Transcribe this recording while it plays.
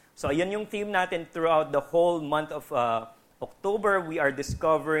So ayan yung theme natin throughout the whole month of October. We are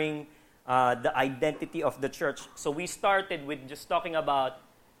discovering the identity of the church. So we started with just talking about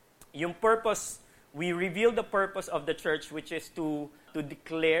yung purpose. We revealed the purpose of the church, which is to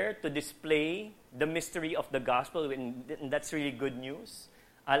declare, to display the mystery of the gospel, and that's really good news.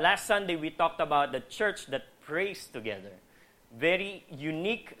 Last Sunday, we talked about the church that prays together. Very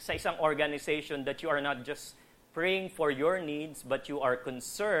unique sa isang organization that you are not just praying for your needs, but you are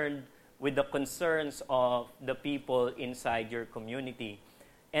concerned with the concerns of the people inside your community.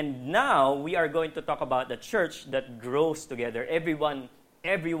 And now, we are going to talk about the church that grows together. Everyone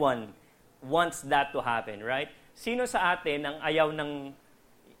wants that to happen, right? Sino sa atin ang ayaw ng,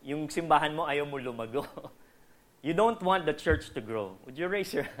 yung simbahan mo, ayaw mo lumago? You don't want the church to grow. Would you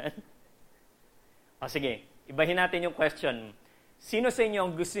raise your hand? O sige, ibahin natin yung question. Sino sa inyo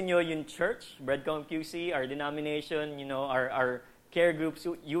ang gusto nyo yung church, Breadcom QC, our denomination, our care groups,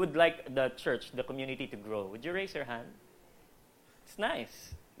 you would like the church, the community to grow? Would you raise your hand? It's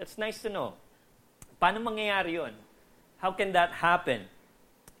nice. That's nice to know. Paano mangyayari yun? How can that happen?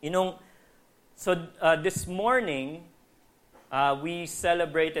 This morning, we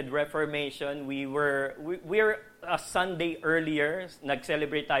celebrated Reformation. We're a Sunday earlier.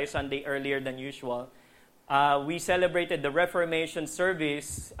 Nag-celebrate tayo Sunday earlier than usual. We celebrated the Reformation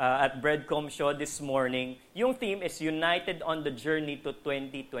service at Breadcom Show this morning. Yung theme is United on the Journey to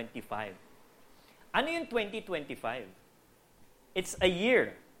 2025. Ano yung 2025? It's a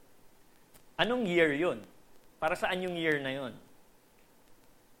year. Anong year yun? Para saan yung year na yun?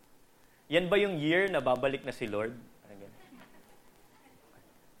 Yan ba yung year na babalik na si Lord?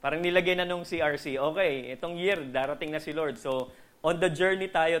 Parang nilagay na nung CRC, okay, itong year, darating na si Lord. So, on the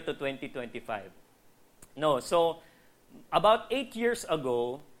journey tayo to 2025. No, so about 8 years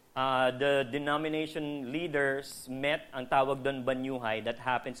ago, the denomination leaders met, ang tawag doon Banyuhay, that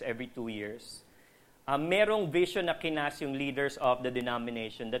happens every 2 years. Merong vision na kinas yung leaders of the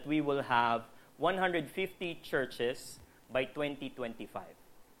denomination that we will have 150 churches by 2025.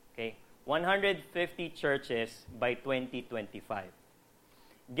 Okay? 150 churches by 2025.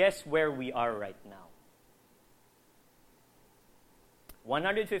 Guess where we are right now?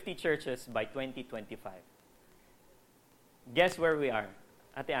 150 churches by 2025. Guess where we are?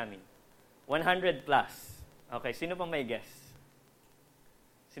 Ate Amin. 100 plus. Okay, sino pa may guess?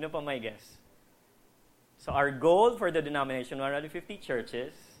 Sino pa may guess? So our goal for the denomination, 150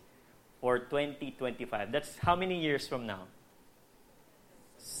 churches for 2025. That's how many years from now?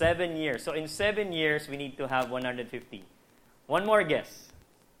 7 years. So in 7 years, we need to have 150. One more guess.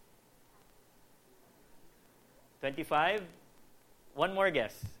 25? One more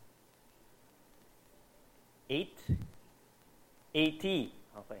guess. 8? 80.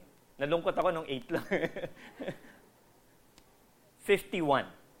 Okay. Nalungkot ako nung 8 lang. 51.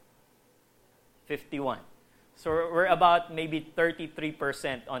 51. So we're about maybe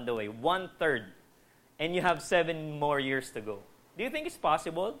 33% on the way. 1/3. And you have 7 more years to go. Do you think it's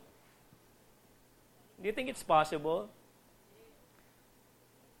possible? Do you think it's possible?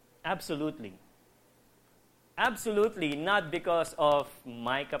 Absolutely. Absolutely, not because of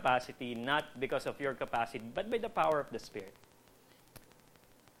my capacity, not because of your capacity, but by the power of the Spirit.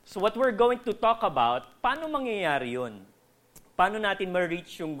 So what we're going to talk about, paano mangyayari yun? Paano natin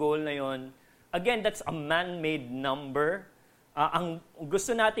ma-reach yung goal na yun? Again, that's a man-made number. Ang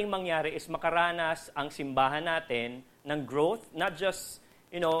gusto nating mangyari is makaranas ang simbahan natin ng growth, not just,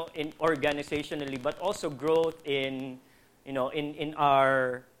 in organizationally, but also growth in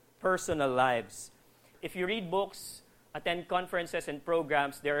our personal lives. If you read books, attend conferences and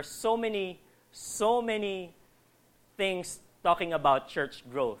programs, there are so many things talking about church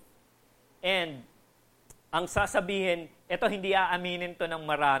growth. And ang sasabihin, ito hindi aaminin to ng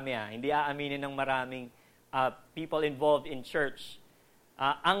marami, hindi aaminin ng maraming people involved in church.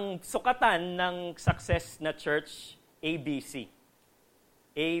 Ang sukatan ng success na church, ABC.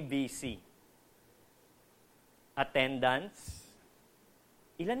 ABC. Attendance.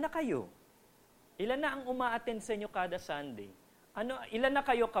 Ilan na kayo? Ilan na ang uma-attend sa inyo kada Sunday? Ilan na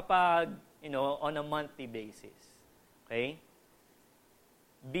kayo kapag, on a monthly basis? Okay?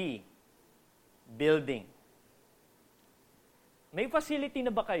 B, building. May facility na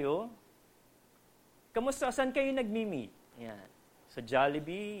ba kayo? Kamusta? Saan kayo nagmi-meet? Yan. Sa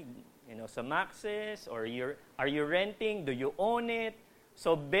Jollibee, sa Maxis, or are you renting? Do you own it?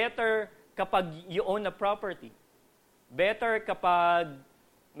 So better kapag you own a property. Better kapag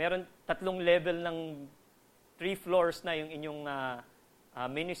meron 3 level ng 3 floors na yung inyong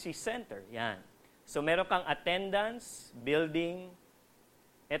ministry center. Yan. So meron kang attendance, building.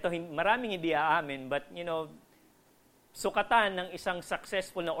 Ito, maraming hindi aamin, but sukatan ng isang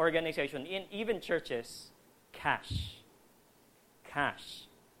successful na organization, in even churches, cash. Cash.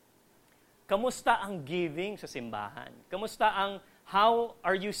 Kamusta ang giving sa simbahan? Kamusta ang how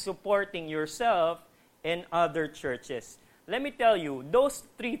are you supporting yourself and other churches? Let me tell you, those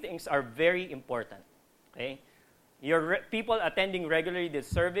three things are very important. Okay? Your people attending regularly the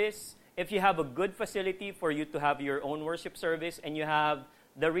service, if you have a good facility for you to have your own worship service and you have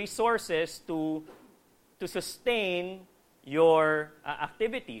the resources to sustain your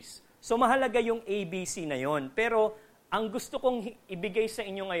activities. So mahalaga yung ABC na yon. Pero ang gusto kong ibigay sa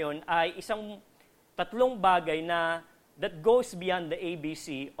inyo ngayon ay tatlong bagay na that goes beyond the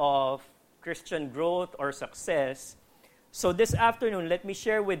ABC of Christian growth or success. So this afternoon, let me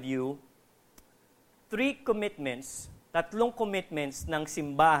share with you tatlong commitments ng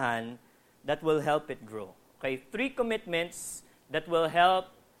simbahan that will help it grow. Okay, 3 commitments that will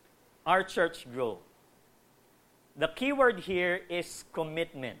help our church grow. The key word here is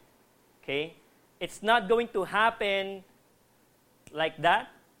commitment. Okay? It's not going to happen like that.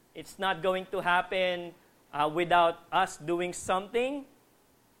 It's not going to happen without us doing something.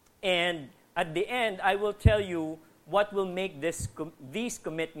 And at the end, I will tell you what will make these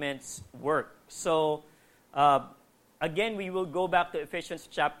commitments work. So, again, we will go back to Ephesians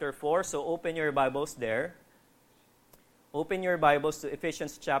chapter 4. So open your Bibles there. Open your Bibles to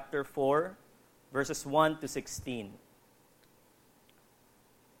Ephesians chapter 4, verses 1 to 16.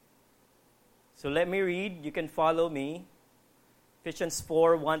 So let me read. You can follow me. Ephesians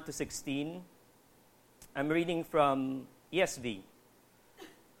 4, 1 to 16. I'm reading from ESV.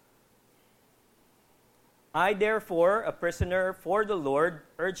 I, therefore, a prisoner for the Lord,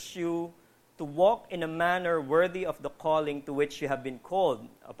 urge you to walk in a manner worthy of the calling to which you have been called.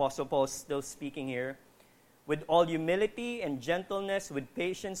 Apostle Paul is still speaking here. With all humility and gentleness, with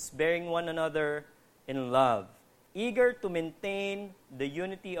patience, bearing one another in love, eager to maintain the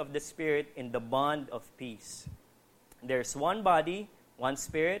unity of the Spirit in the bond of peace. There's one body, one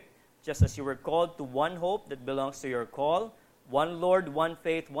Spirit, just as you were called to one hope that belongs to your call, one Lord, one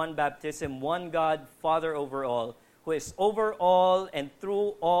faith, one baptism, one God, Father over all, who is over all and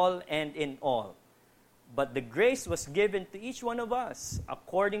through all and in all. But the grace was given to each one of us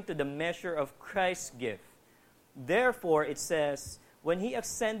according to the measure of Christ's gift. Therefore, it says, when he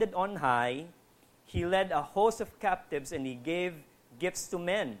ascended on high, he led a host of captives and he gave gifts to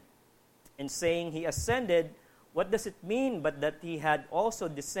men. In saying he ascended, what does it mean but that he had also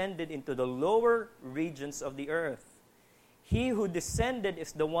descended into the lower regions of the earth? He who descended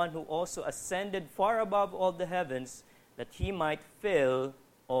is the one who also ascended far above all the heavens, that he might fill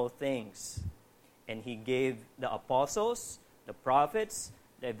all things. And he gave the apostles, the prophets,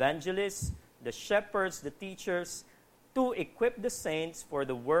 the evangelists, the shepherds, the teachers, to equip the saints for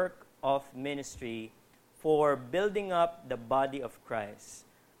the work of ministry, for building up the body of Christ,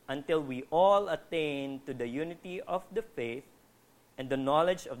 until we all attain to the unity of the faith and the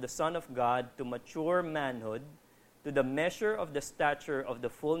knowledge of the Son of God, to mature manhood, to the measure of the stature of the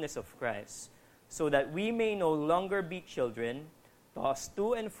fullness of Christ, so that we may no longer be children, tossed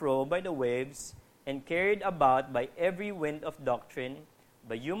to and fro by the waves, and carried about by every wind of doctrine,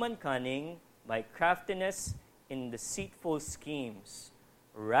 by human cunning, by craftiness in deceitful schemes.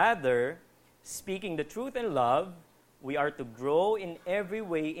 Rather, speaking the truth in love, we are to grow in every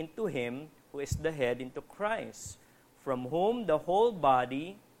way into Him who is the head, into Christ, from whom the whole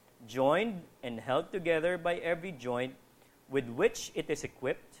body, joined and held together by every joint with which it is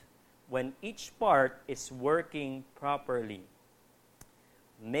equipped, when each part is working properly,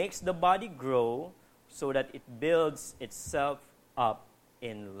 makes the body grow so that it builds itself up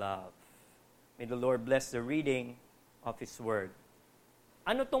in love. May the Lord bless the reading of His Word.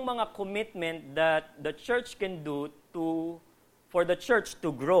 Ano tong mga commitment that the church can do for the church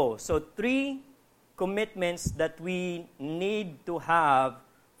to grow? So 3 commitments that we need to have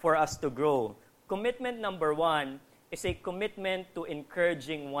for us to grow. Commitment number 1 is a commitment to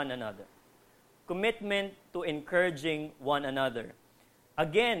encouraging one another. Commitment to encouraging one another.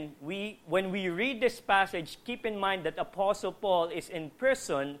 Again, when we read this passage, keep in mind that Apostle Paul is in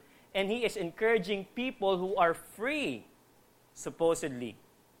prison and he is encouraging people who are free, supposedly.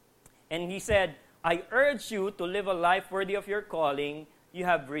 And he said, I urge you to live a life worthy of your calling you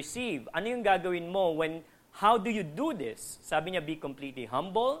have received. Ano yung gagawin mo how do you do this? Sabi niya, be completely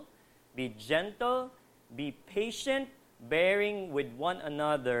humble, be gentle, be patient, bearing with one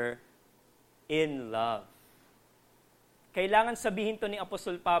another in love. Kailangan sabihin to ni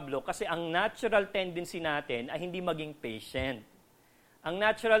Apostol Pablo kasi ang natural tendency natin ay hindi maging patient. Ang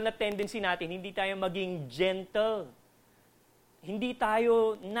natural na tendency natin, hindi tayo maging gentle. Hindi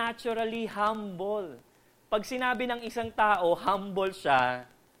tayo naturally humble. pag sinabi ng isang tao, humble siya,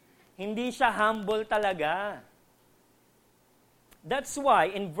 hindi siya humble talaga. That's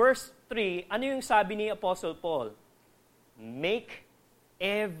why, in verse 3, ano yung sabi ni Apostle Paul? Make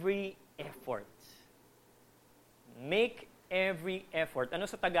every effort. Make every effort. Ano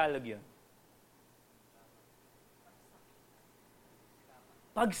sa Tagalog yun?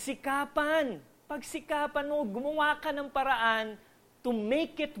 Pagsikapan. Pagsikapan mo, gumawa ka ng paraan to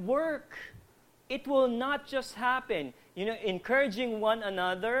make it work. It will not just happen. Encouraging one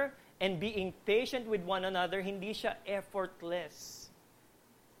another and being patient with one another, hindi siya effortless.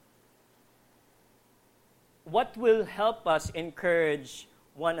 What will help us encourage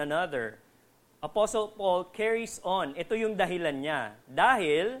one another? Apostle Paul carries on. Ito yung dahilan niya.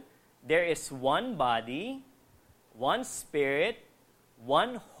 Dahil there is one body, one spirit,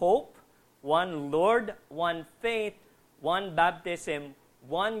 one hope, one Lord, one faith, one baptism,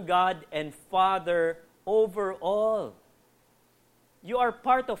 one God and Father over all. You are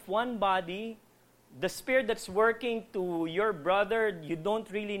part of one body. The spirit that's working to your brother you don't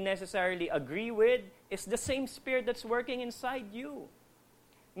really necessarily agree with is the same spirit that's working inside you.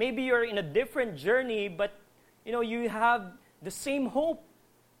 Maybe you're in a different journey, but you have the same hope.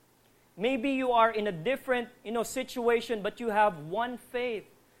 Maybe you are in a different situation, but you have one faith.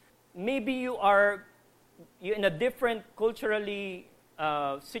 Maybe you're in a different culturally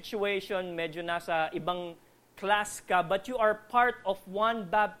situation, medyo nasa ibang class ka, but you are part of one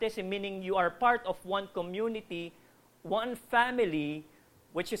baptism, meaning you are part of one community, one family,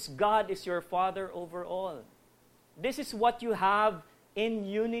 which is God is your Father over all. This is what you have in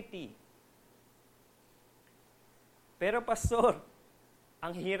unity. Pero pastor,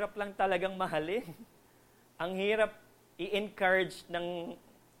 ang hirap lang talagang mahalin. Ang hirap i-encourage ng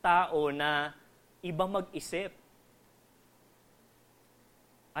tao na iba mag-isip.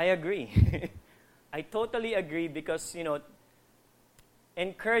 I agree. I totally agree because,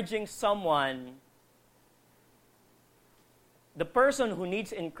 encouraging someone, the person who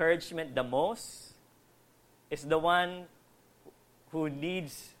needs encouragement the most is the one who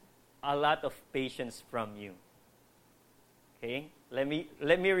needs a lot of patience from you. Okay? Let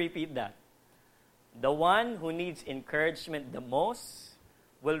me repeat that. The one who needs encouragement the most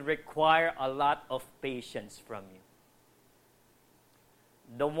will require a lot of patience from you.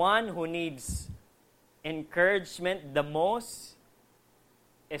 The one who needs encouragement the most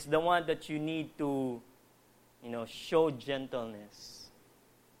is the one that you need to, show gentleness.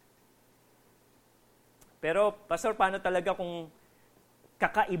 Pero, Pastor, paano talaga kung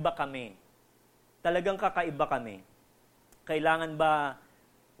kakaiba kami? Talagang kakaiba kami. Kailangan ba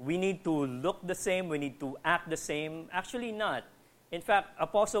we need to look the same, we need to act the same? Actually not. In fact,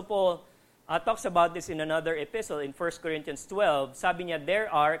 Apostle Paul talks about this in another epistle in 1 Corinthians 12. Sabi niya, there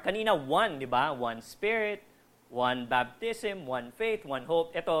are, kanina one, di ba? One spirit, one baptism, one faith, one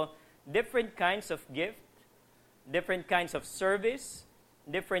hope. Ito, different kinds of gift, different kinds of service,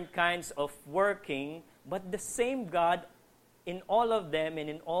 different kinds of working, but the same God in all of them and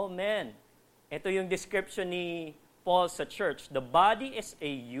in all men. Ito yung description ni Paul sa church. The body is a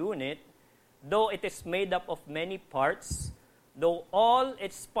unit, though it is made up of many parts. Though all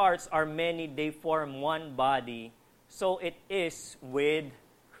its parts are many, they form one body. So it is with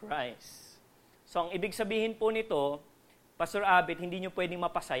Christ. So ang ibig sabihin po nito, Pastor Abit, hindi nyo pwedeng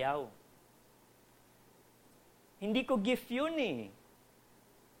mapasayaw. Hindi ko gift yun eh.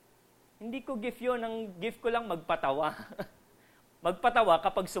 Hindi ko gift yun. Ang gift ko lang magpatawa. Magpatawa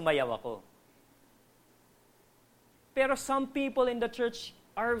kapag sumayaw ako. Pero some people in the church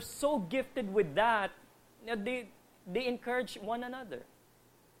are so gifted with that, they encourage one another.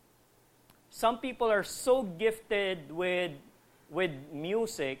 Some people are so gifted with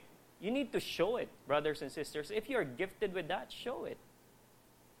music, you need to show it, brothers and sisters. If you're gifted with that, show it.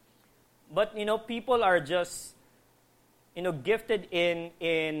 But, people are just, gifted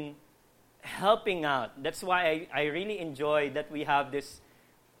in helping out. That's why I really enjoy that we have this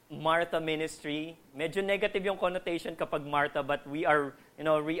Martha ministry. Medyo negative yung connotation kapag Martha, but we are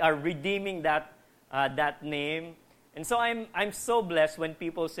redeeming that name. And so I'm so blessed when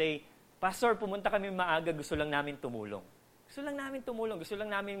people say, Pastor, pumunta kami maaga, gusto lang namin tumulong. Gusto lang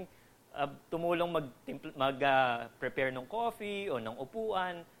namin tumulong mag-prepare ng coffee o ng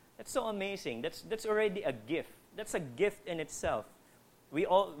upuan. That's so amazing. That's already a gift. That's a gift in itself. We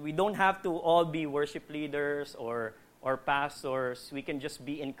don't have to all be worship leaders or pastors. We can just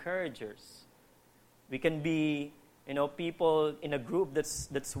be encouragers. We can be, people in a group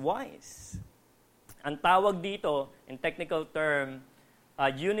that's wise. Ang tawag dito, in technical term,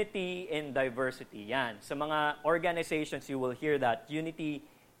 unity in diversity. Yan. Sa mga organizations, you will hear that. Unity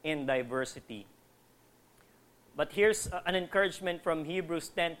in diversity. But here's an encouragement from Hebrews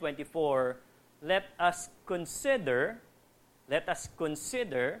 10:24. Let us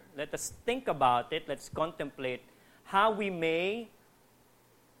think about it, let's contemplate how we may,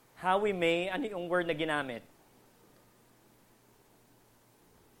 ano yung word na ginamit?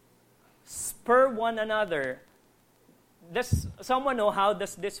 Spur one another. Does someone know how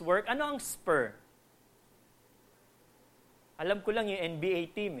does this work? Ano ang spur? Alam ko lang yung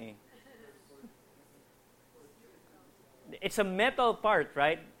NBA team eh. It's a metal part,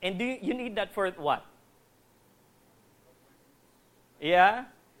 right? And do you need that for what? Yeah?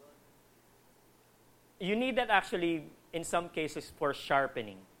 You need that actually in some cases for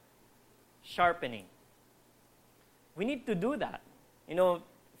sharpening. Sharpening. We need to do that.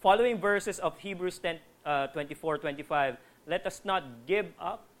 Following verses of Hebrews 10:24-25, let us not give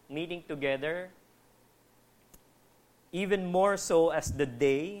up meeting together, even more so as the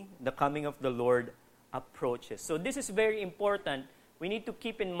coming of the Lord approaches. So this is very important. We need to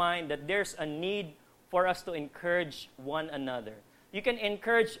keep in mind that there's a need for us to encourage one another. You can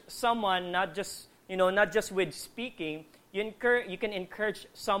encourage someone not just with speaking. You can encourage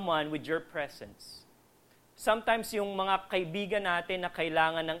someone with your presence. Sometimes yung mga kaibigan natin na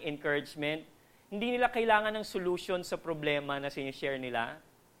kailangan ng encouragement, hindi nila kailangan ng solution sa problema na sinishare nila.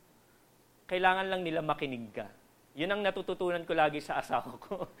 Kailangan lang nila makinig ka. Yun ang natututunan ko lagi sa asawa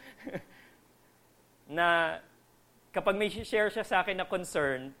ko. Na kapag may share siya sa akin na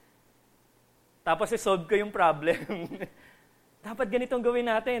concern, tapos i-solve ko yung problem, dapat ganitong gawin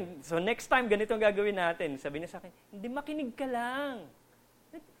natin. So next time, ganitong gagawin natin. Sabi niya sa akin, hindi, makinig ka lang.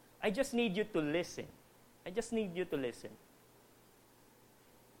 I just need you to listen.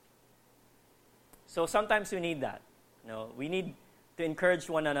 So sometimes we need that. We need to encourage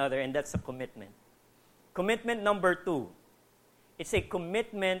one another, and that's a commitment. Commitment number 2. It's a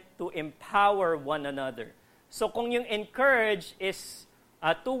commitment to empower one another. So kung yung encourage is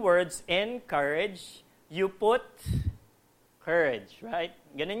 2 words, encourage, you put courage, right?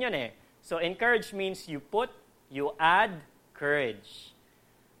 Ganun yun eh. So encourage means you add courage.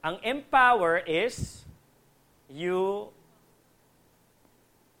 Ang empower is you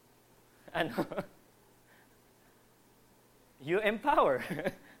empower.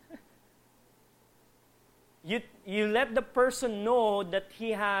 You let the person know that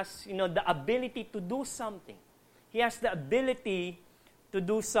he has, the ability to do something. He has the ability to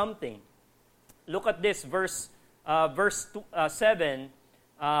do something. Look at this, verse 7.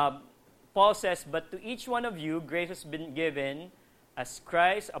 Paul says, "But to each one of you grace has been given as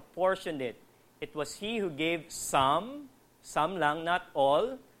Christ apportioned it. It was He who gave some lang, not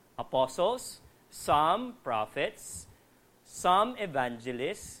all, apostles, some prophets, some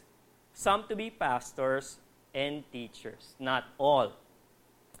evangelists, some to be pastors, and teachers." Not all.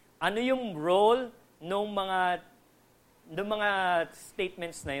 Ano yung role ng mga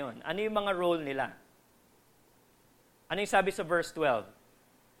statements na yon? Ano yung mga role nila? Ano yung sabi sa verse 12?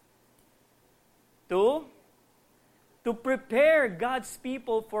 To prepare God's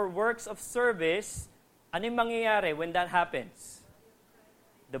people for works of service. Ano yung mangyayari when that happens?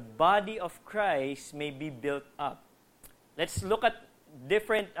 The body of Christ may be built up. Let's look at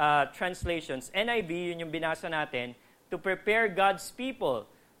different translations. NIV, yun yung binasa natin, to prepare God's people.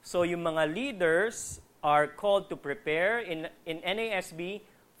 So yung mga leaders are called to prepare, in NASB,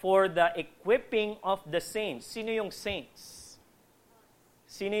 for the equipping of the saints. Sino yung saints?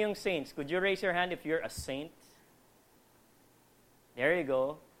 Sino yung saints? Could you raise your hand if you're a saint? There you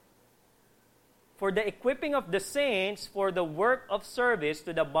go. For the equipping of the saints for the work of service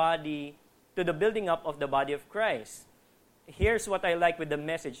to the building up of the body of Christ. Here's what I like with the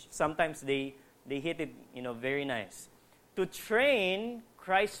Message. Sometimes they hit it, very nice. To train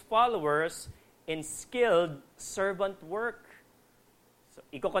Christ's followers in skilled servant work. So,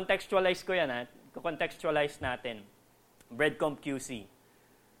 i-contextualize ko yan, ha? I-contextualize natin. Breadcomb QC.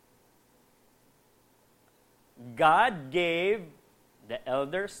 God gave the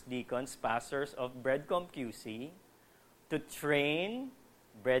elders, deacons, pastors of Breadcomb QC to train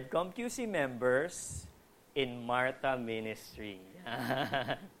Breadcomb QC members in Martha ministry.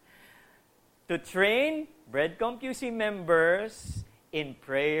 To train Breadcomb QC members in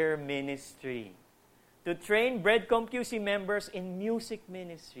prayer ministry. To train Breadcomb QC members in music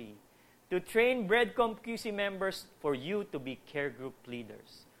ministry. To train Breadcomb QC members for you to be care group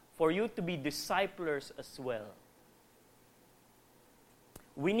leaders. For you to be disciplers as well.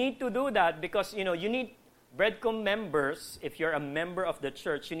 We need to do that because, you need Breadcomb members. If you're a member of the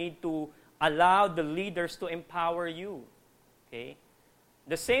church, you need to allow the leaders to empower you. Okay?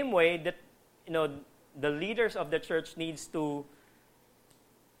 The same way that, the leaders of the church needs to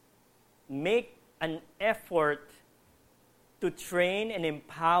make an effort to train and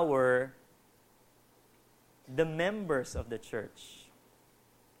empower the members of the church.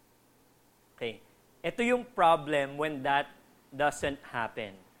 Okay. Ito yung problem when that doesn't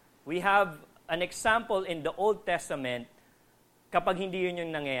happen. We have an example in the Old Testament kapag hindi yun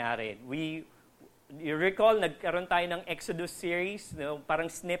yung nangyayari. You recall, nagkaroon tayo ng Exodus series, parang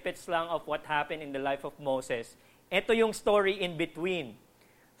snippets lang of what happened in the life of Moses. Ito yung story in between.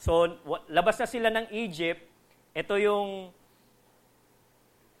 So, labas na sila ng Egypt. Ito yung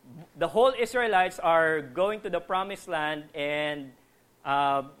the whole Israelites are going to the promised land and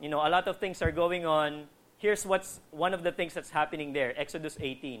a lot of things are going on. Here's what's one of the things that's happening there, Exodus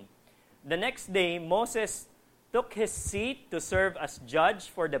 18. The next day, Moses took his seat to serve as judge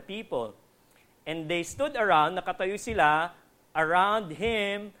for the people. And they stood around, nakatayo sila, around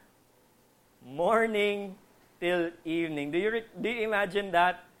him, morning till evening. Do you imagine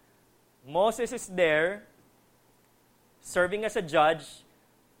that? Moses is there, serving as a judge.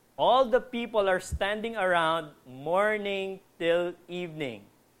 All the people are standing around morning till evening.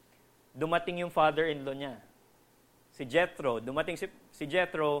 Dumating yung father-in-law niya, si Jethro. Dumating si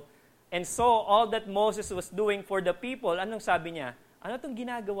Jethro and saw all that Moses was doing for the people. Anong sabi niya? Ano itong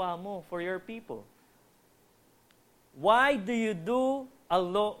ginagawa mo for your people? Why do you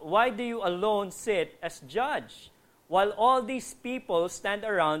alone sit as judge while all these people stand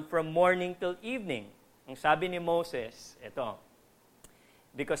around from morning till evening? Ang sabi ni Moses, ito,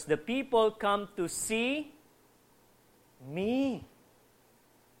 because the people come to see me.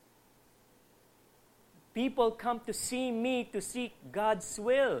 People come to see me to seek God's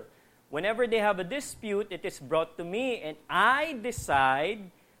will. Whenever they have a dispute, it is brought to me, and I decide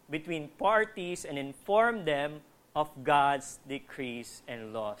between parties and inform them of God's decrees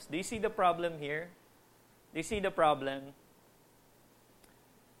and laws. Do you see the problem here? Do you see the problem?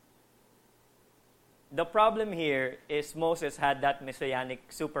 The problem here is Moses had that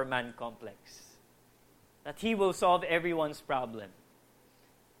messianic Superman complex. That he will solve everyone's problem.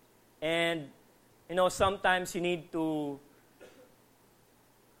 And, sometimes you need to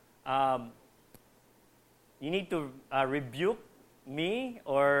rebuke me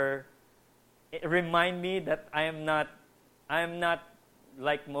or remind me that I am not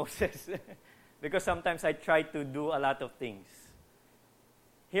like Moses. Because sometimes I try to do a lot of things.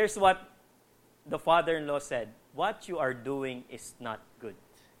 Here's what the father-in-law said, what you are doing is not good.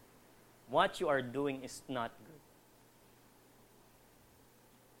 What you are doing is not good.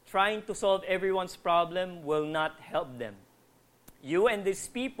 Trying to solve everyone's problem will not help them. You and these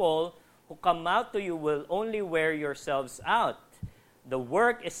people who come out to you will only wear yourselves out. The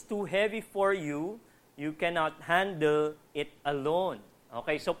work is too heavy for you. You cannot handle it alone.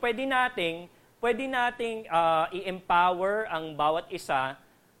 Okay, so pwede nating i-empower ang bawat isa,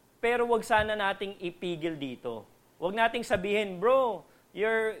 pero wag sana nating ipigil dito. Wag nating sabihin, bro,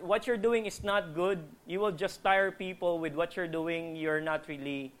 what you're doing is not good. You will just tire people with what you're doing. You're not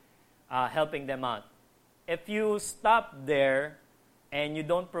really helping them out. If you stop there and you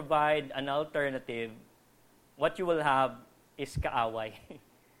don't provide an alternative, what you will have is kaaway.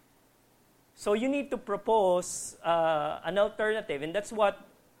 So you need to propose an alternative, and that's what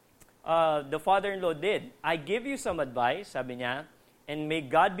the father-in-law did. I give you some advice, sabi niya, and may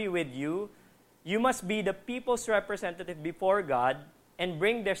God be with you. You must be the people's representative before God and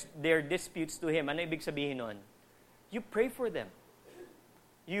bring their disputes to Him. Ano ibig sabihin nun? You pray for them.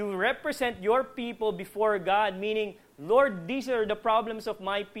 You represent your people before God, meaning, Lord, these are the problems of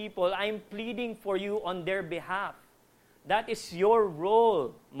my people. I'm pleading for you on their behalf. That is your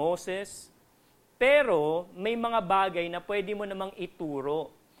role, Moses. Pero may mga bagay na pwede mo namang ituro.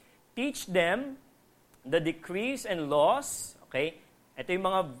 Teach them the decrees and laws. Okay? Ito yung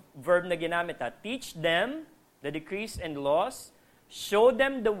mga verb na ginamit. Teach them the decrees and laws. Show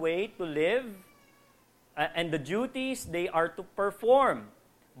them the way to live and the duties they are to perform.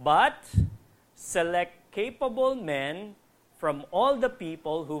 But select capable men from all the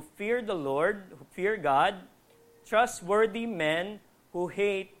people who fear the Lord, who fear God, trustworthy men who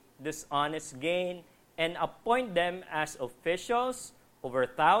hate dishonest gain, and appoint them as officials over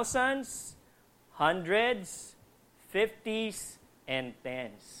thousands, hundreds, 50s, and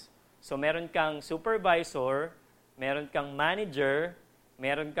 10s. So meron kang supervisor, meron kang manager,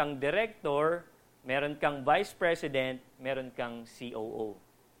 meron kang director, meron kang vice president, meron kang COO.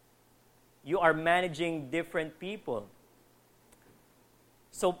 You are managing different people.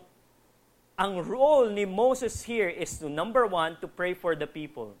 So, ang role ni Moses here is to, number one, to pray for the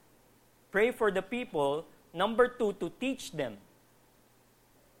people. Pray for the people. Number two, to teach them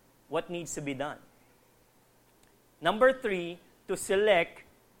what needs to be done. Number three, to select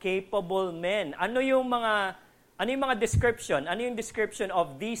capable men. Ano yung mga description? Ano yung description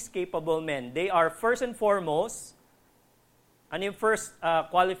of these capable men? They are first and foremost, ano yung first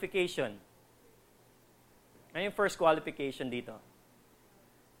qualification? Ano yung first qualification dito?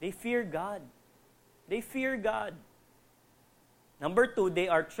 They fear God. They fear God. Number 2, they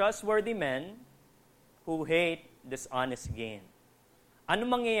are trustworthy men who hate dishonest gain. Ano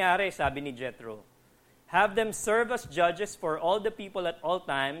mangyayari, sabi ni Jethro? Have them serve as judges for all the people at all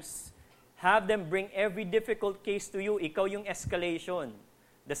times. Have them bring every difficult case to you. Ikaw yung escalation.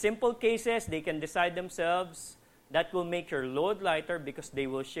 The simple cases, they can decide themselves. That will make your load lighter because they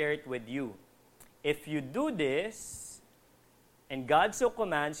will share it with you. If you do this, and God so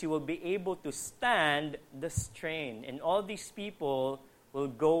commands, you will be able to stand the strain. And all these people will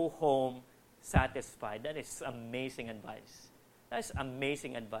go home satisfied. That is amazing advice. That is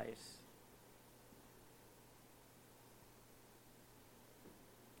amazing advice.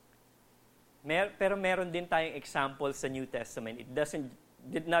 Pero meron din tayong example sa New Testament. It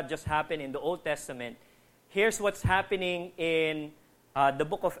did not just happen in the Old Testament. Here's what's happening in the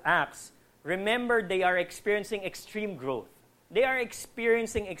book of Acts. Remember, they are experiencing extreme growth. They are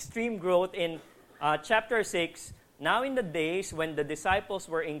experiencing extreme growth in chapter 6. Now in the days when the disciples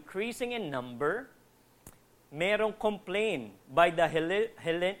were increasing in number, merong complaint by the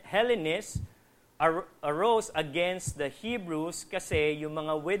Hellenists arose against the Hebrews kasi yung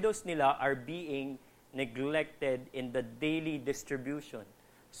mga widows nila are being neglected in the daily distribution.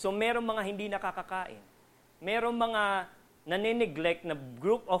 So merong mga hindi nakakakain. Merong mga nanineglect na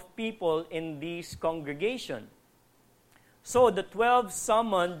group of people in this congregation. So the 12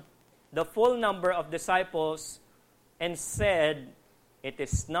 summoned the full number of disciples and said, "It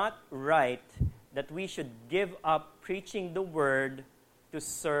is not right that we should give up preaching the word to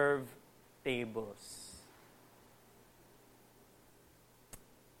serve tables."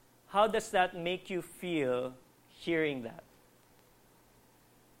 How does that make you feel hearing that?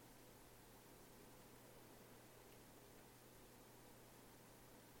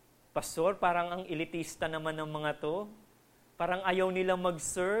 Pastor, parang ang elitista naman ng mga to. Parang ayaw nilang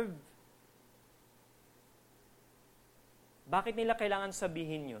mag-serve. Bakit nila kailangan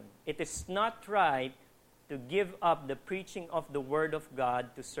sabihin yun? It is not right to give up the preaching of the Word of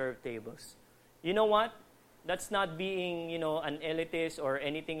God to serve tables. You know what? That's not being, an elitist or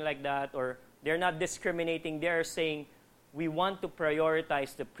anything like that, or they're not discriminating. They're saying, we want to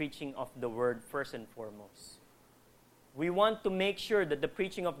prioritize the preaching of the Word first and foremost. We want to make sure that the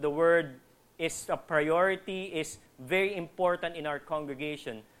preaching of the Word is a priority, is very important in our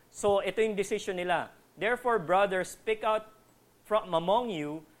congregation. So, ito yung decision nila. Therefore, brothers, pick out from among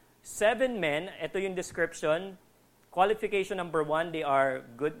you 7 men. Ito yung description. Qualification number 1, they are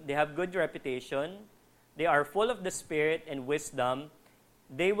good. They have good reputation. They are full of the Spirit and wisdom.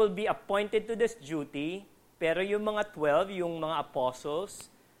 They will be appointed to this duty. Pero yung mga 12, yung mga apostles,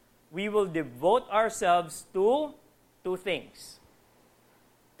 we will devote ourselves to 2 things.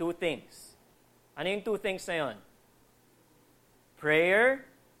 2 things. Ano yung 2 things na yun? Prayer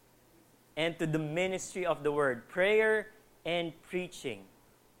and to the ministry of the Word. Prayer and preaching.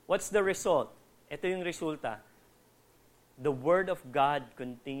 What's the result? Ito yung resulta. The Word of God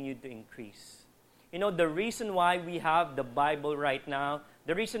continued to increase. The reason why we have the Bible right now,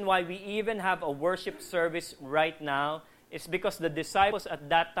 the reason why we even have a worship service right now, is because the disciples at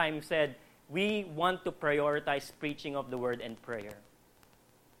that time said, we want to prioritize preaching of the Word and prayer.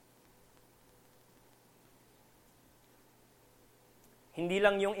 Hindi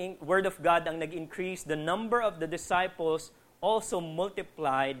lang yung Word of God ang nag-increase, the number of the disciples also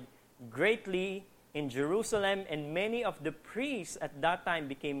multiplied greatly in Jerusalem, and many of the priests at that time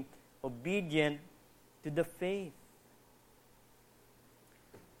became obedient to the faith.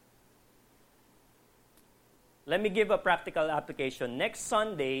 Let me give a practical application. Next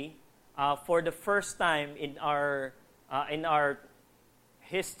Sunday, for the first time in our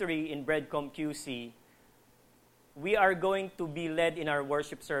history in Breadcom QC, we are going to be led in our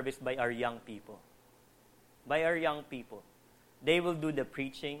worship service by our young people. By our young people. They will do the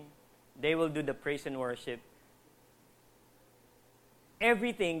preaching. They will do the praise and worship.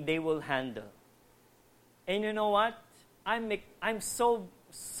 Everything they will handle. And you know what? I'm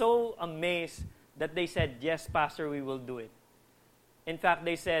so amazed that they said, yes, Pastor, we will do it. In fact,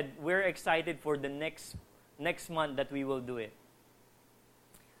 they said, we're excited for the next month that we will do it.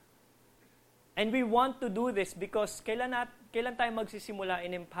 And we want to do this because kailan tayo magsisimula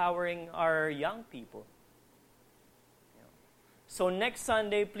in empowering our young people? So next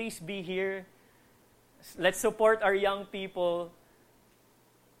Sunday, please be here. Let's support our young people.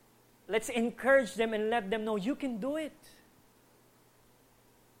 Let's encourage them and let them know you can do it.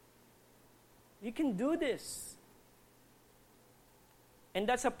 You can do this. And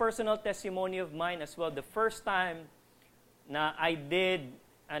that's a personal testimony of mine as well. The first time na I did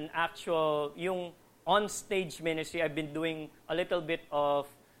an actual, yung on-stage ministry, I've been doing a little bit of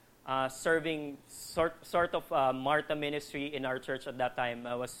serving sort of Martha ministry in our church at that time.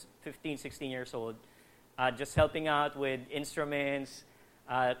 I was 15, 16 years old. Just helping out with instruments,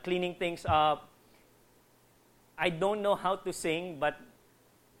 cleaning things up. I don't know how to sing, but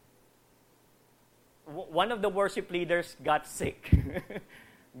one of the worship leaders got sick.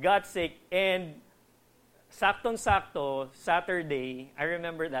 Got sick. And saktong-sakto, Saturday, I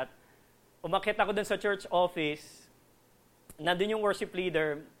remember that, umakyat ako dun sa church office, nandun yung worship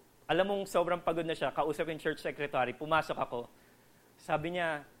leader, alam mong sobrang pagod na siya, kausap yung church secretary, pumasok ako. Sabi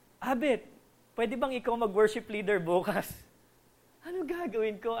niya, Abet, pwede bang ikaw mag-worship leader bukas? Ano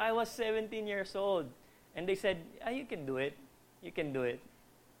gagawin ko? I was 17 years old. And they said, you can do it. You can do it.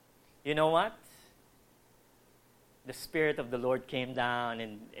 You know what? The Spirit of the Lord came down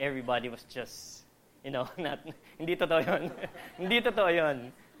and everybody was just, hindi totoo yun. Hindi totoo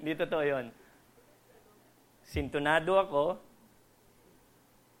yun. Hindi totoo yun. Sintonado ako.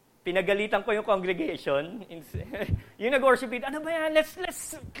 Pinagalitan ko yung congregation. Yung nag-worship lead, ano ba yan?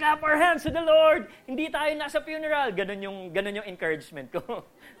 Let's clap our hands to the Lord. Hindi tayo nasa funeral. Ganun yung encouragement ko.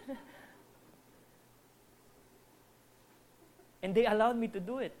 And they allowed me to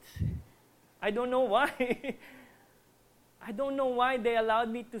do it. I don't know why. I don't know why they allowed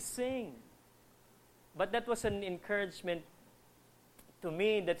me to sing. But that was an encouragement to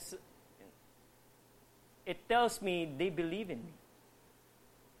me. It tells me they believe in me.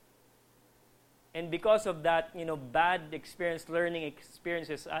 And because of that, bad learning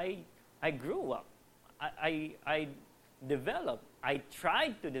experiences, I grew up. I developed. I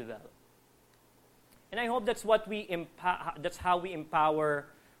tried to develop. And I hope that's that's how we empower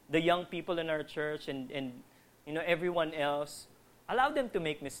the young people in our church and everyone else. Allow them to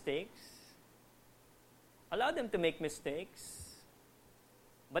make mistakes. Allow them to make mistakes.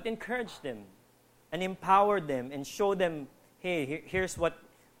 But encourage them and empower them and show them, hey, here's what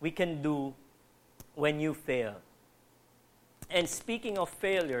we can do when you fail. And speaking of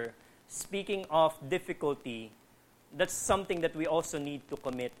failure, speaking of difficulty, that's something that we also need to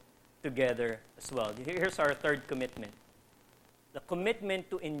commit together as well. Here's our third commitment. The commitment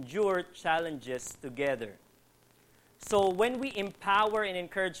to endure challenges together. So when we empower and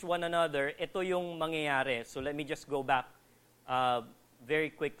encourage one another, ito yung mangyayari. So let me just go back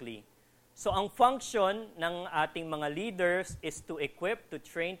very quickly. So ang function ng ating mga leaders is to equip, to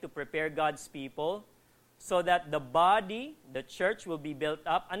train, to prepare God's people so that the body, the church, will be built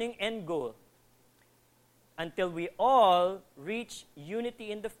up. Ano yung end goal? Until we all reach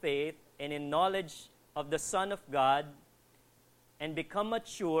unity in the faith and in knowledge of the Son of God and become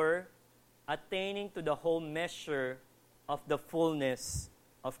mature, attaining to the whole measure of the fullness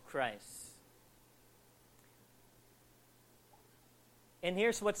of Christ. And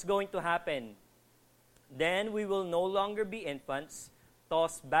here's what's going to happen. Then we will no longer be infants,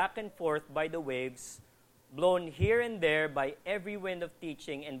 tossed back and forth by the waves, blown here and there by every wind of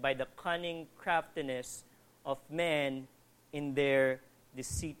teaching and by the cunning craftiness of men in their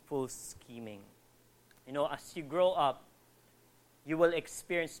deceitful scheming. As you grow up, you will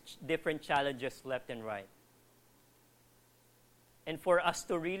experience different challenges left and right. And for us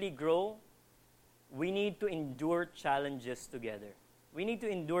to really grow, we need to endure challenges together. We need to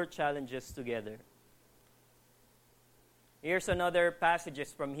endure challenges together. Here's another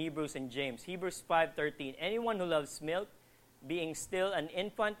passages from Hebrews and James. Hebrews 5:13. Anyone who loves milk, being still an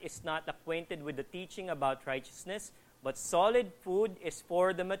infant, is not acquainted with the teaching about righteousness, but solid food is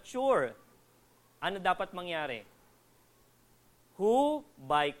for the mature. Ano dapat mangyari? Who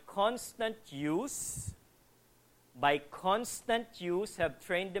by constant use have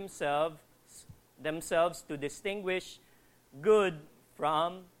trained themselves to distinguish good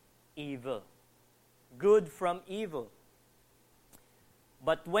from evil. Good from evil.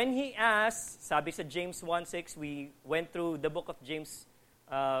 But when he asks, sabi sa James 1:6, we went through the book of James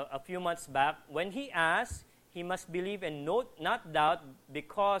a few months back. When he asks, he must believe and not doubt,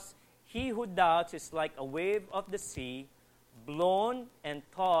 because he who doubts is like a wave of the sea, blown and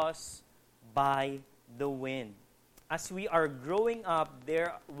tossed by the wind. As we are growing up,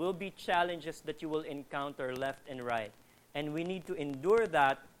 there will be challenges that you will encounter left and right. And we need to endure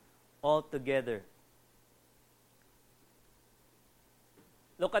that all together.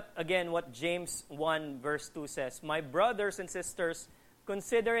 Look at again what James 1 verse 2 says. My brothers and sisters,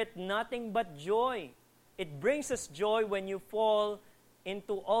 consider it nothing but joy. It brings us joy when you fall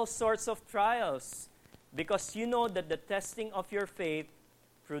into all sorts of trials, because you know that the testing of your faith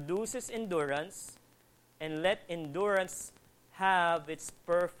produces endurance, and let endurance have its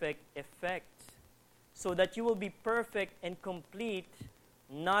perfect effect, so that you will be perfect and complete,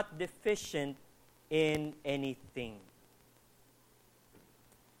 not deficient in anything.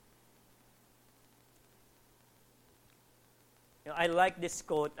 I like this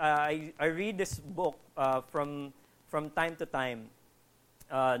quote. I read this book from time to time,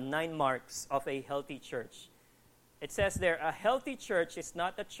 9 Marks of a Healthy Church. It says there, a healthy church is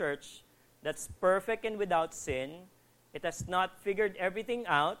not a church that's perfect and without sin. It has not figured everything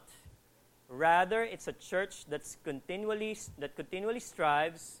out. Rather, it's a church that continually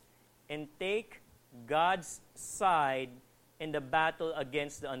strives and take God's side in the battle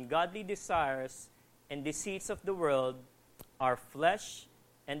against the ungodly desires and deceits of the world, our flesh,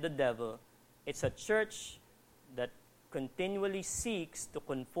 and the devil. It's a church that continually seeks to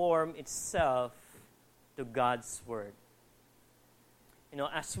conform itself to God's Word.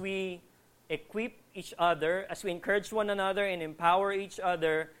 As we equip each other, as we encourage one another and empower each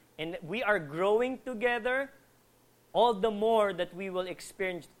other, and we are growing together, all the more that we will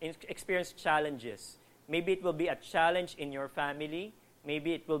experience challenges. Maybe it will be a challenge in your family.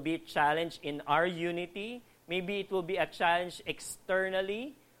 Maybe it will be a challenge in our unity. Maybe it will be a challenge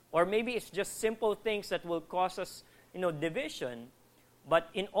externally. Or maybe it's just simple things that will cause us, division. But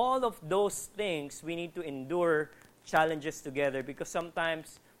in all of those things, we need to endure challenges together, because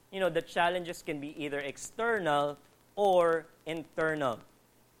sometimes, the challenges can be either external or internal.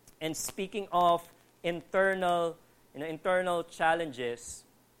 And speaking of internal challenges,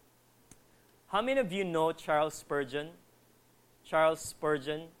 how many of you know Charles Spurgeon? Charles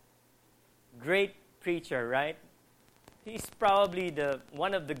Spurgeon, great preacher, right? He's probably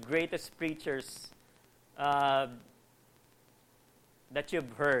one of the greatest preachers that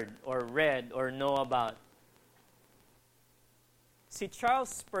you've heard or read or know about. See, Charles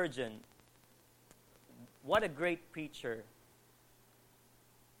Spurgeon, what a great preacher.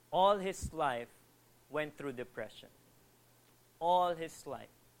 All his life went through depression. All his life.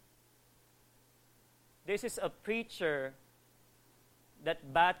 This is a preacher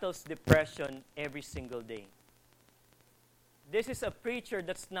that battles depression every single day. This is a preacher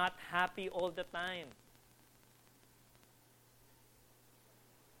that's not happy all the time.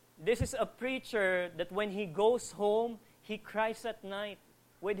 This is a preacher that when he goes home, he cries at night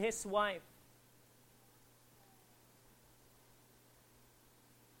with his wife.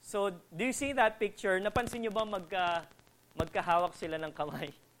 So, do you see that picture? Napansin niyo ba magkahawak sila ng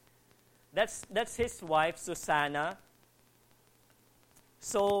kamay? That's his wife, Susanna.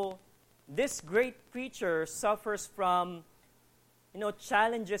 So, this great preacher suffers from,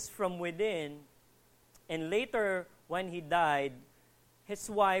 challenges from within. And later, when he died, his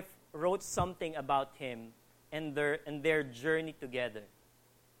wife wrote something about him and their journey together.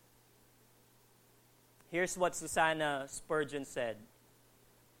 Here's what Susanna Spurgeon said.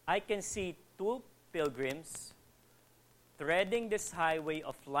 I can see two pilgrims threading this highway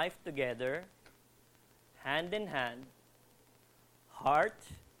of life together, hand in hand, heart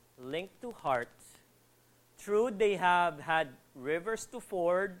linked to heart. True, they have had rivers to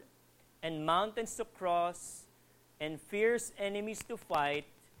ford and mountains to cross and fierce enemies to fight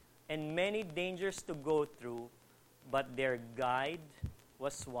and many dangers to go through, but their guide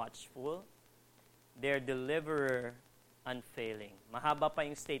was watchful, their deliverer unfailing. Mahaba pa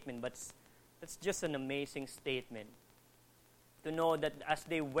yung statement, but that's just an amazing statement. To know that as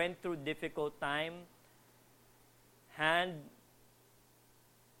they went through difficult time, hand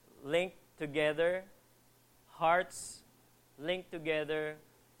linked together, hearts linked together,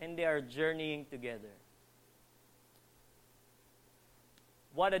 and they are journeying together.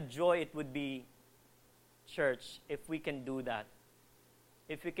 What a joy it would be, church, if we can do that.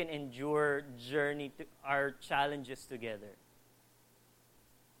 If we can journey to our challenges together.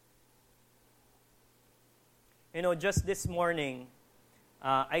 Just this morning,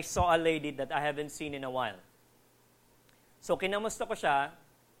 I saw a lady that I haven't seen in a while. So, kinamusta ko siya.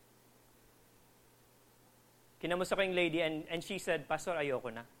 Kinamusta ko yung lady and she said, Pastor,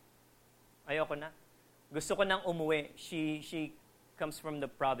 ayoko na. Ayoko na. Gusto ko nang umuwi. She comes from the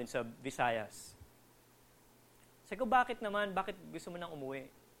province of Visayas. Sabi ko, bakit naman? Bakit gusto mo nang umuwi?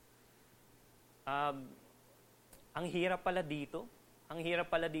 Ang hirap pala dito. Ang hirap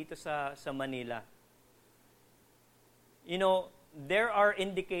pala dito sa Manila. There are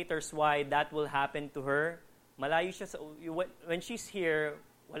indicators why that will happen to her. Malayo siya when she's here,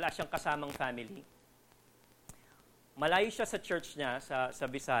 wala siyang kasamang family. Malayo siya sa church niya sa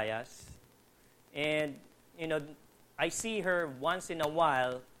Visayas. And, I see her once in a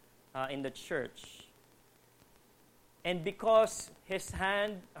while in the church. And because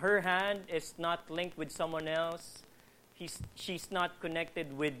her hand is not linked with someone else, she's not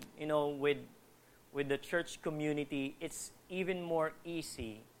connected with, with the church community, it's even more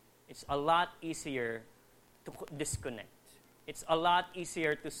easy. It's a lot easier to disconnect. It's a lot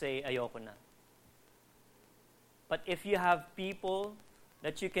easier to say, ayoko na. But if you have people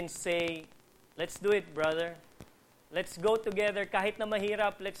that you can say, let's do it, brother. Let's go together. Kahit na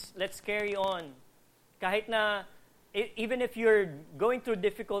mahirap, let's carry on. Kahit na, even if you're going through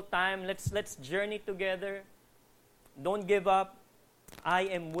difficult time, let's journey together. Don't give up. I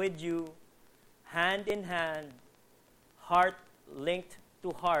am with you, hand in hand, heart linked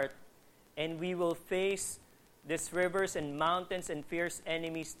to heart, and we will face these rivers and mountains and fierce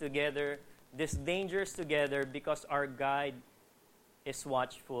enemies together, these dangers together, because our guide is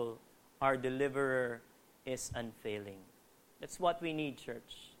watchful, our deliverer is unfailing. That's what we need,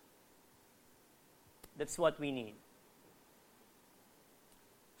 church. That's what we need.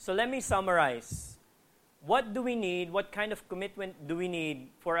 So let me summarize. What do we need? What kind of commitment do we need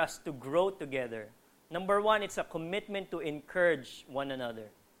for us to grow together? Number one, it's a commitment to encourage one another.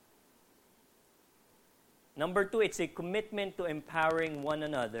 Number two, it's a commitment to empowering one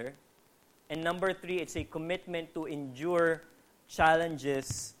another. And number three, it's a commitment to endure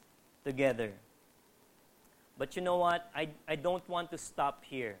challenges together. But you know what? I don't want to stop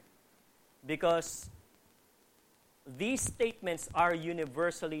here, because these statements are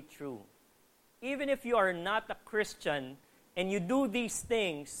universally true. Even if you are not a Christian and you do these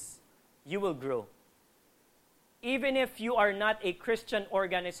things, you will grow. Even if you are not a Christian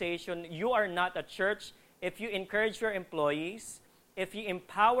organization, you are not a church, if you encourage your employees, if you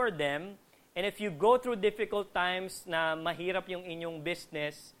empower them, and if you go through difficult times na mahirap yung inyong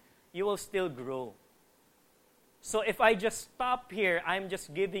business, you will still grow. So if I just stop here, I'm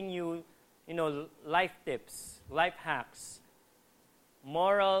just giving you, life tips, life hacks,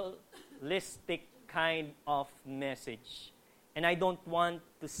 moralistic kind of message. And I don't want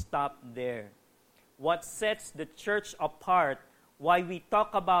to stop there. What sets the church apart, why we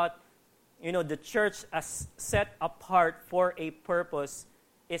talk about, the church as set apart for a purpose,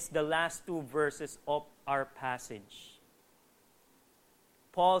 is the last two verses of our passage.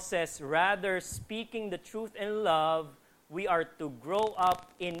 Paul says, rather, speaking the truth in love, we are to grow up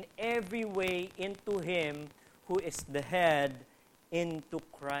in every way into Him who is the head, into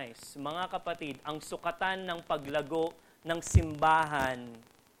Christ. Mga kapatid, ang sukatan ng paglago ng simbahan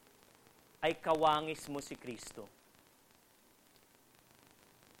ay kawangis mo si Kristo.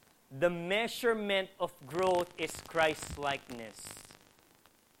 The measurement of growth is Christ-likeness.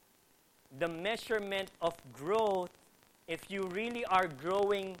 The measurement of growth, if you really are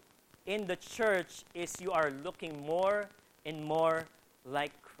growing in the church, is you are looking more and more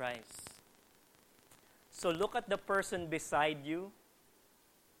like Christ. So look at the person beside you.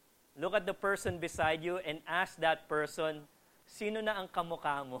 Look at the person beside you and ask that person, sino na ang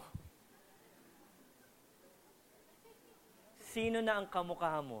kamukha mo? Sino na ang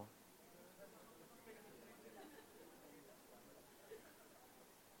kamukha mo?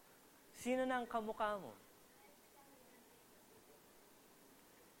 Sino na ang kamukha mo?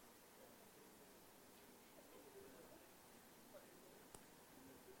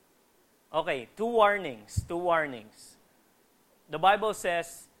 Okay, two warnings. The Bible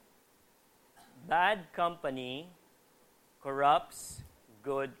says, bad company corrupts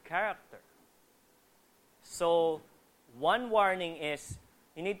good character. So, one warning is,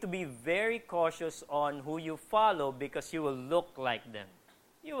 you need to be very cautious on who you follow because you will look like them.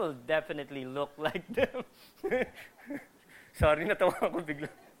 You will definitely look like them. Sorry, natawa ako bigla.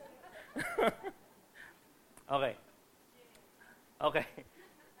 Okay.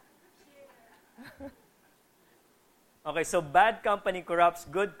 Okay, so bad company corrupts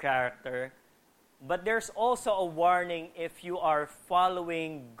good character, but there's also a warning if you are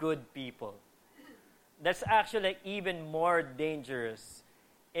following good people. That's actually even more dangerous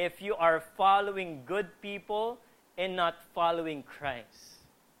if you are following good people and not following Christ.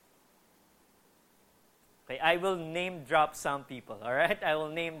 Okay, I will name drop some people, all right? I will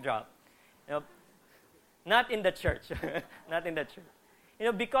name drop. Not in the church. Not in the church.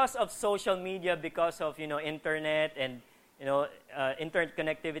 Because of social media, because of, internet and, internet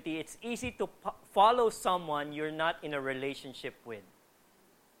connectivity, it's easy to follow someone you're not in a relationship with.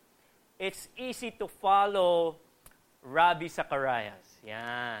 It's easy to follow Ravi Zacharias.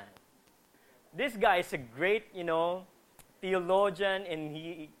 Yan. This guy is a great, theologian,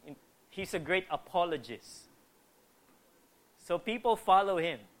 and he's a great apologist. So people follow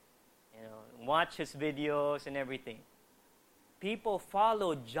him, watch his videos and everything. People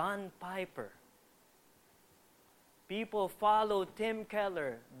follow John Piper. People follow Tim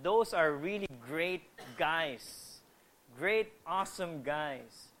Keller. Those are really great guys. Great, awesome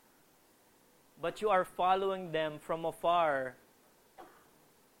guys. But you are following them from afar.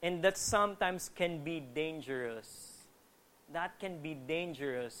 And that sometimes can be dangerous. That can be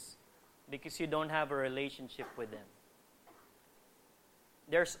dangerous because you don't have a relationship with them.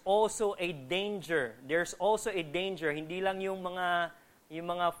 There's also a danger. Hindi lang yung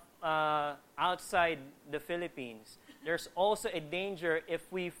mga outside the Philippines. There's also a danger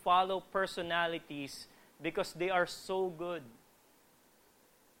if we follow personalities because they are so good.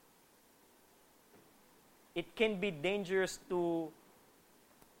 It can be dangerous to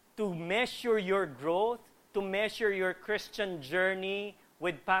measure your growth, to measure your Christian journey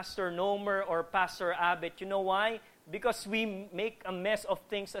with Pastor Nomer or Pastor Abbott. You know why? Because we make a mess of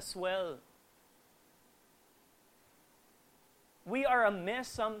things as well. We are a mess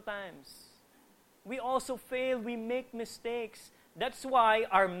sometimes. We also fail. We make mistakes. That's why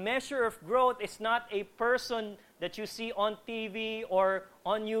our measure of growth is not a person that you see on TV or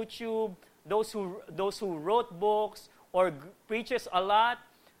on YouTube, those who wrote books or preaches a lot.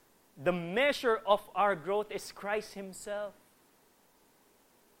 The measure of our growth is Christ Himself.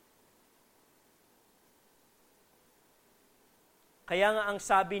 Kaya nga ang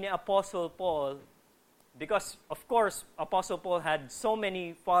sabi ni Apostle Paul, because of course, Apostle Paul had so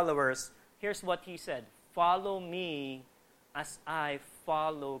many followers, here's what he said, "Follow me as I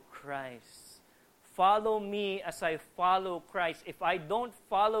follow Christ." Follow me as I follow Christ. If I don't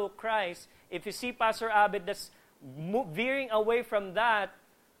follow Christ, if you see Pastor Abbott that's veering away from that,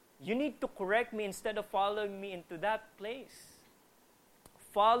 you need to correct me instead of following me into that place.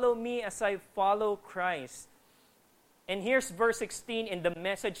 Follow me as I follow Christ. And here's verse 16 in the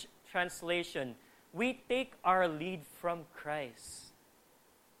Message translation. We take our lead from Christ.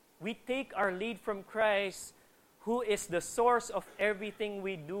 We take our lead from Christ, who is the source of everything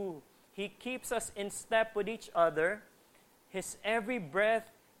we do. He keeps us in step with each other. His every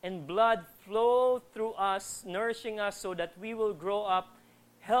breath and blood flow through us, nourishing us so that we will grow up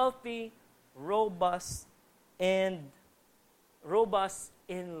healthy, robust in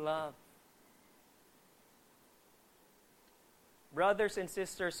love. Brothers and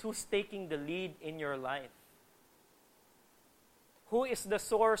sisters, who's taking the lead in your life? Who is the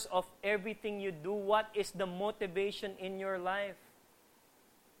source of everything you do? What is the motivation in your life?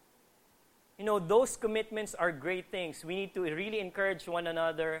 You know, those commitments are great things. We need to really encourage one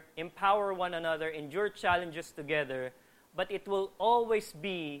another, empower one another, endure challenges together. But it will always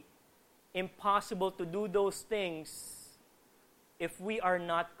be impossible to do those things if we are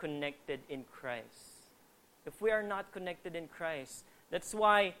not connected in Christ. If we are not connected in Christ. That's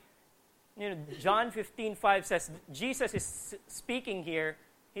why, John 15:5 says, Jesus is speaking here.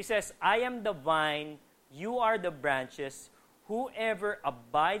 He says, "I am the vine, you are the branches. Whoever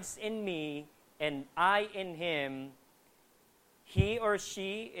abides in me and I in him, he or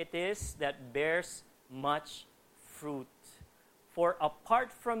she it is that bears much fruit. For apart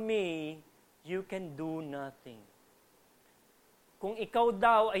from me, you can do nothing." Kung ikaw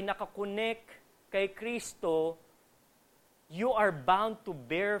daw ay nakakonek kay Kristo, you are bound to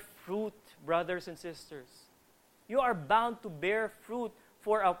bear fruit, brothers and sisters. You are bound to bear fruit.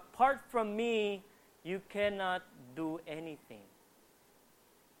 For apart from me, you cannot do anything.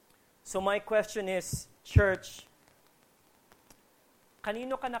 So my question is, church,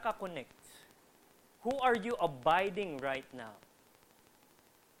 kanino ka nakakonect? Who are you abiding right now?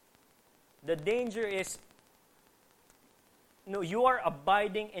 The danger is, you are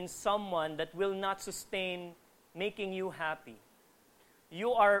abiding in someone that will not sustain making you happy.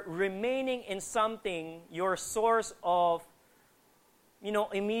 You are remaining in something, your source of,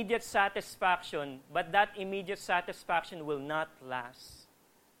 immediate satisfaction, but that immediate satisfaction will not last.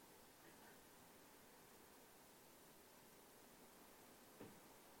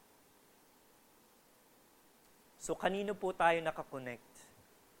 So, kanino po tayo nakakonect?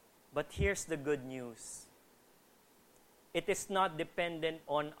 But here's the good news. It is not dependent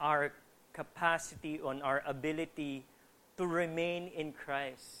on our capacity, on our ability to remain in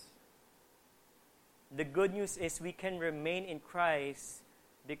Christ. The good news is we can remain in Christ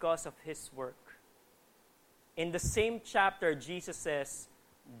because of His work. In the same chapter, Jesus says,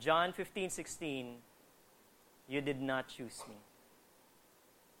 John 15:16, "You did not choose me."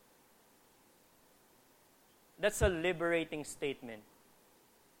 That's a liberating statement.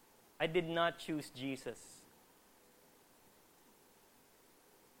 I did not choose Jesus.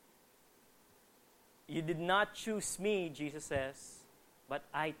 You did not choose me, Jesus says, but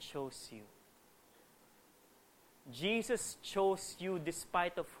I chose you. Jesus chose you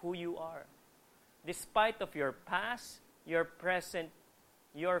despite of who you are. Despite of your past, your present,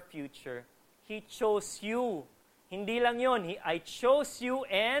 your future, He chose you. Hindi lang yon. I chose you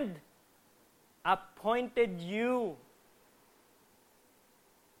and appointed you.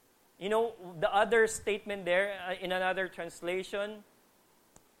 You know, the other statement there, in another translation,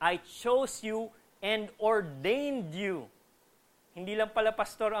 I chose you and ordained you. Hindi lang pala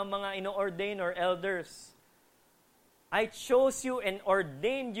pastor ang mga ino-ordain or elders. I chose you and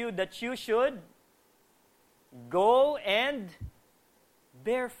ordained you that you should go and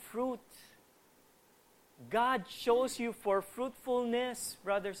bear fruit. God chose you for fruitfulness,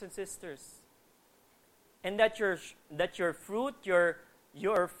 brothers and sisters. And that your fruit,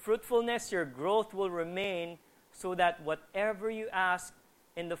 your fruitfulness, your growth will remain, so that whatever you ask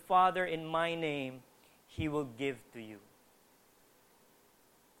in the Father in my name, He will give to you.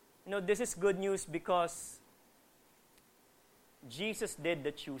 You know, this is good news because Jesus did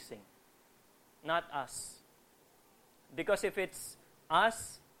the choosing, not us. Because if it's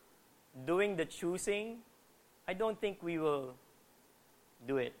us doing the choosing, I don't think we will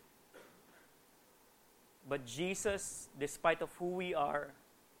do it. But Jesus, despite of who we are,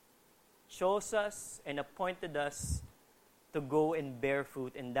 chose us and appointed us to go and bear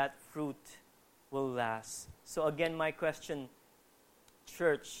fruit, and that fruit will last. So again, my question,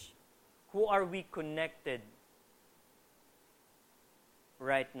 church, who are we connected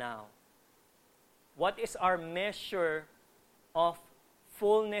right now? What is our measure of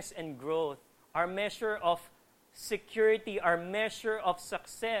fullness and growth? Our measure of security, our measure of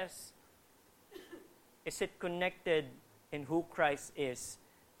success? Is it connected in who Christ is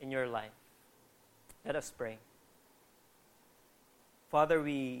in your life? Let us pray. Father,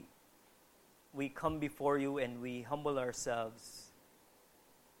 we come before you and we humble ourselves,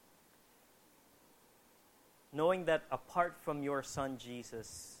 knowing that apart from your Son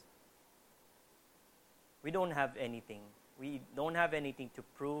Jesus, we don't have anything. We don't have anything to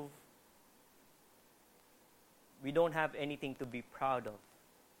prove. We don't have anything to be proud of.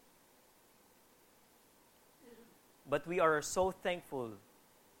 But we are so thankful,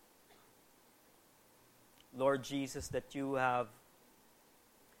 Lord Jesus, that you have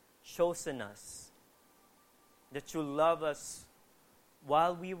chosen us, that you love us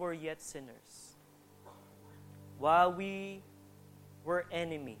while we were yet sinners, while we were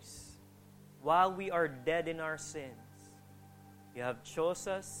enemies, while we are dead in our sins. You have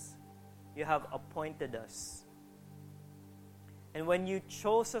chosen us, you have appointed us. And when you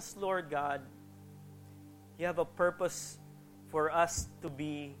chose us, Lord God, you have a purpose for us to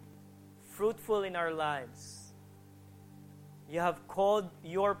be fruitful in our lives. You have called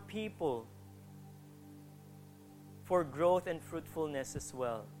your people for growth and fruitfulness as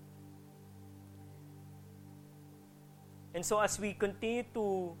well. And so as we continue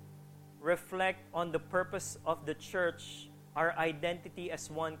to reflect on the purpose of the church, our identity as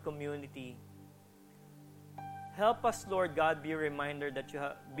one community, help us, Lord God, be reminded,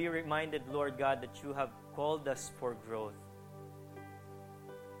 Lord God, that you have called us for growth.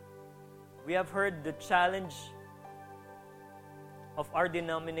 We have heard the challenge of our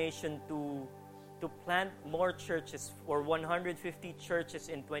denomination to plant more churches, for 150 churches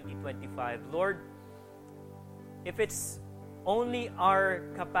in 2025. Lord, if it's only our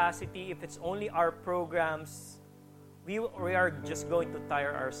capacity, if it's only our programs, we are just going to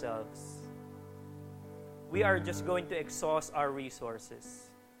tire ourselves. We are just going to exhaust our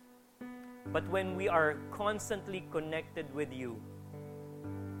resources. But when we are constantly connected with you,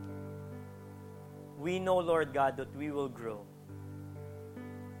 we know, Lord God, that we will grow.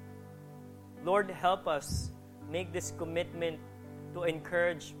 Lord, help us make this commitment to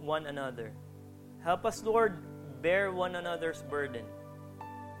encourage one another. Help us, Lord, bear one another's burden.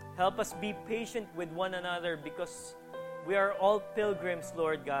 Help us be patient with one another, because we are all pilgrims,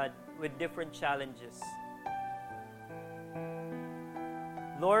 Lord God, with different challenges.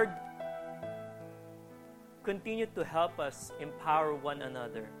 Lord, continue to help us empower one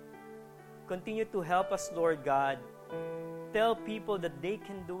another. Continue to help us, Lord God, tell people that they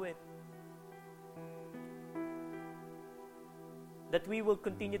can do it. That we will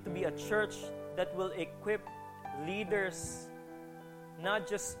continue to be a church that will equip leaders, not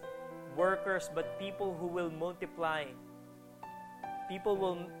just workers, but people who will multiply. People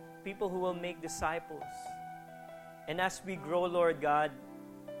who will make disciples. And as we grow, Lord God,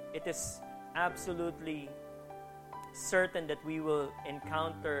 it is absolutely certain that we will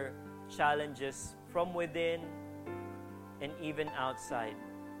encounter challenges from within and even outside.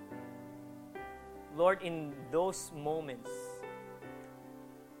 Lord, in those moments,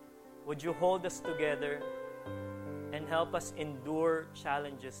 would you hold us together and help us endure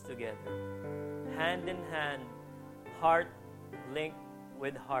challenges together, hand in hand, heart linked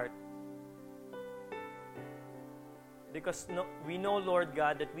with heart. Because we know, Lord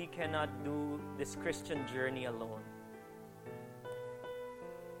God, that we cannot do this Christian journey alone.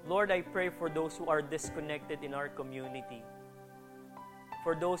 Lord, I pray for those who are disconnected in our community,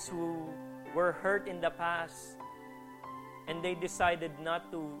 for those who were hurt in the past and they decided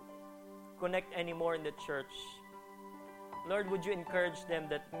not to connect anymore in the church. Lord, would you encourage them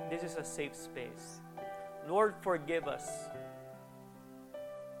that this is a safe space? Lord, forgive us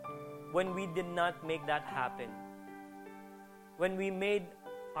when we did not make that happen. When we made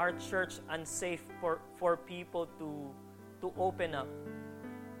our church unsafe for people to open up.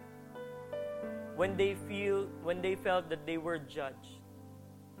 When they felt that they were judged.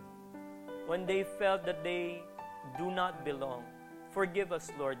 When they felt that they do not belong. Forgive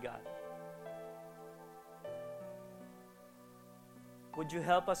us, Lord God. Would you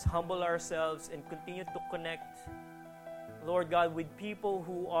help us humble ourselves and continue to connect, Lord God, with people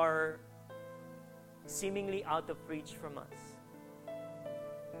who are seemingly out of reach from us.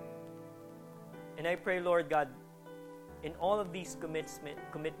 And I pray, Lord God, in all of these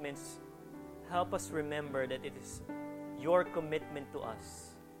commitments, help us remember that it is your commitment to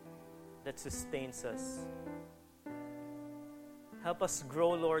us that sustains us. Help us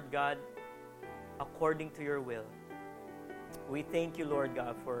grow, Lord God, according to your will. We thank you, Lord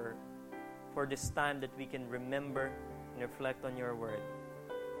God, for this time that we can remember and reflect on your word.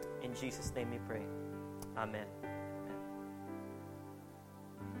 In Jesus' name we pray. Amen.